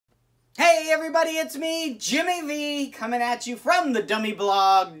Hey everybody, it's me, Jimmy V, coming at you from the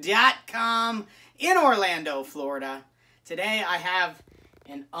dummyblog.com in Orlando, Florida. Today I have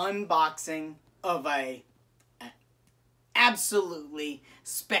an unboxing of an absolutely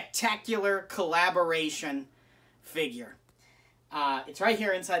spectacular collaboration figure. It's right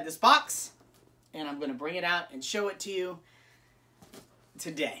here inside this box, and I'm going to bring it out and show it to you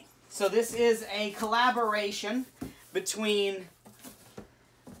today. So this is a collaboration between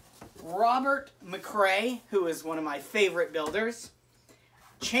Robert McRay, who is one of my favorite builders,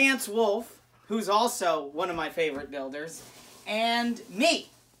 Chance Wolf, who's also one of my favorite builders, and me,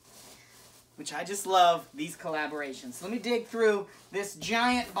 which I just love these collaborations. So let me dig through this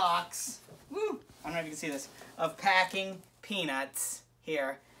giant box, woo, I don't know if you can see this, of packing peanuts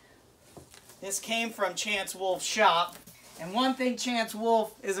here. This came from Chance Wolf's shop, and one thing Chance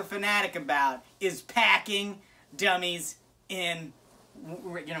Wolf is a fanatic about is packing dummies in,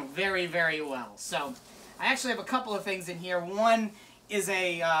 you know, very, very well. So I actually have a couple of things in here. One is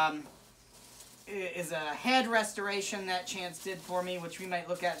a head restoration that Chance did for me, which we might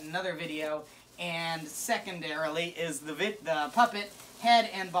look at in another video. And secondarily is the puppet head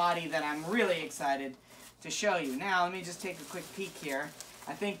and body that I'm really excited to show you. Now let me just take a quick peek here.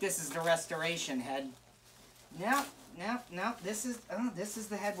 I think this is the restoration head. No, this is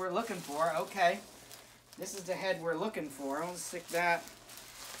the head we're looking for. Okay. This is the head we're looking for. I'll stick that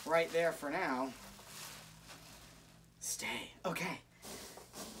right there for now. Stay. Okay.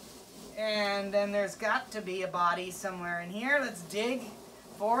 And then there's got to be a body somewhere in here. Let's dig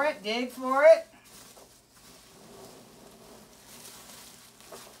for it. Dig for it.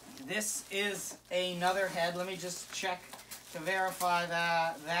 This is another head. Let me just check to verify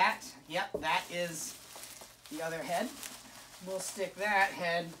that. Yep, that is the other head. We'll stick that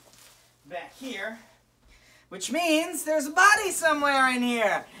head back here. Which means there's a body somewhere in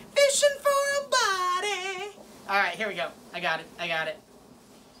here. Fishing for a body. All right, here we go. I got it.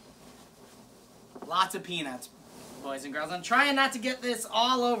 Lots of peanuts, boys and girls. I'm trying not to get this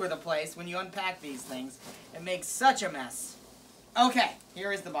all over the place when you unpack these things. It makes such a mess. Okay,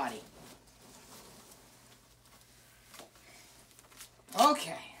 here is the body.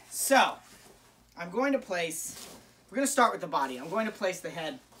 Okay, so we're going to start with the body. I'm going to place the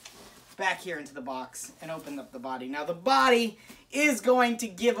head back here into the box and open up the body. Now the body is going to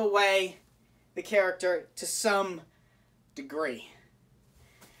give away the character to some degree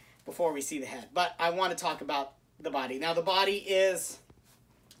before we see the head, but I want to talk about the body. Now the body is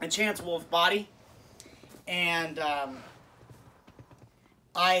a Chance Wolf body, and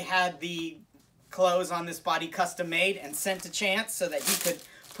I had the clothes on this body custom made and sent to Chance so that he could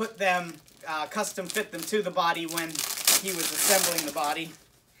put them, custom fit them to the body when he was assembling the body.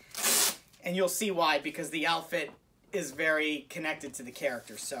 And you'll see why, because the outfit is very connected to the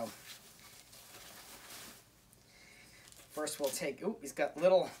character. So first we'll take, ooh, he's got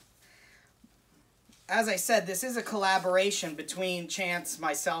little, as I said, this is a collaboration between Chance,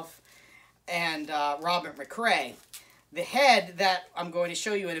 myself, and Robert McRay. The head that I'm going to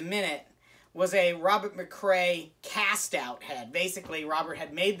show you in a minute was a Robert McRay cast-out head. Basically, Robert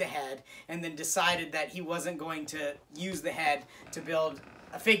had made the head and then decided that he wasn't going to use the head to build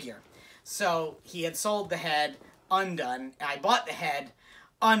a figure. So he had sold the head undone. I bought the head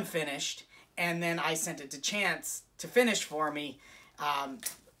unfinished, and then I sent it to Chance to finish for me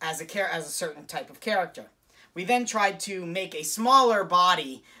as a certain type of character. We then tried to make a smaller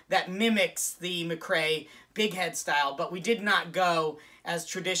body that mimics the McRay big head style, but we did not go as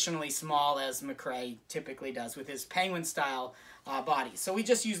traditionally small as McRay typically does with his penguin style body. So we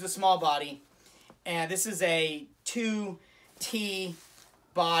just used the small body, and this is a 2T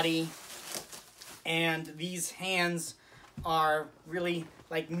body, and these hands are really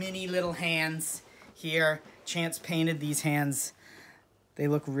like mini little hands here. Chance painted these hands. They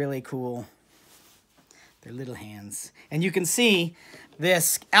look really cool. They're little hands. And you can see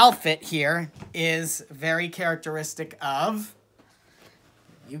this outfit here is very characteristic of,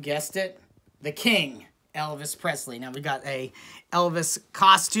 you guessed it, the King, Elvis Presley. Now we've got a Elvis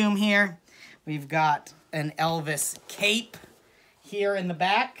costume here. We've got an Elvis cape here in the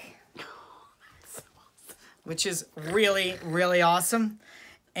back, which is really, really awesome.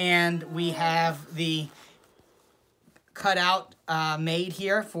 And we have the cutout made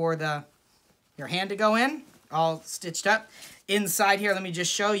here for your hand to go in, all stitched up. Inside here, let me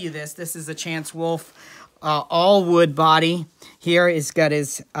just show you this. This is a Chance Wolf all wood body. Here he's got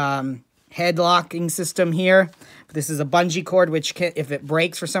his head locking system here. This is a bungee cord, which can, if it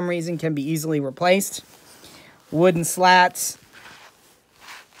breaks for some reason, can be easily replaced. Wooden slats.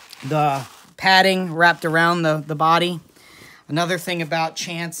 The padding wrapped around the body. Another thing about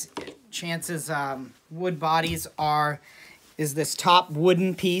Chance Chance's wood bodies is this top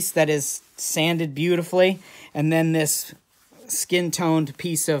wooden piece that is sanded beautifully, and then this skin-toned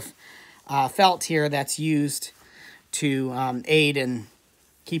piece of felt here that's used to aid in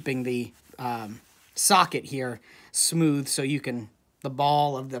keeping the socket here smooth, so the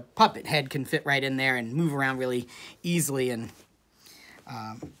ball of the puppet head can fit right in there and move around really easily and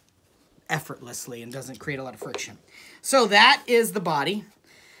effortlessly, and doesn't create a lot of friction. So that is the body.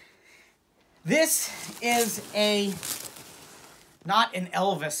 This is not an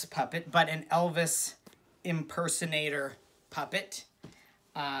Elvis puppet, but an Elvis impersonator puppet.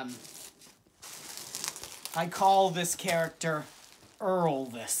 I call this character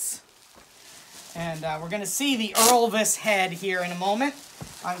Earlvis. And we're going to see the Earlvis head here in a moment.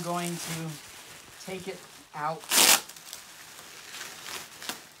 I'm going to take it out.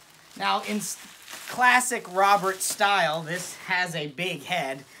 Now, in classic Robert style, this has a big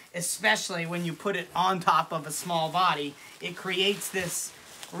head, especially when you put it on top of a small body. It creates this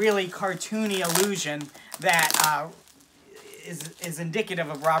really cartoony illusion that is indicative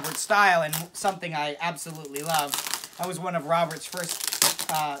of Robert's style, and something I absolutely love. I was one of Robert's first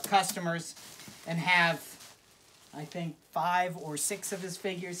customers and have, I think, 5 or 6 of his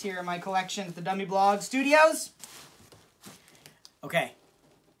figures here in my collection at the Dummy Blog Studios. Okay.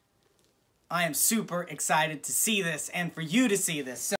 I am super excited to see this and for you to see this. So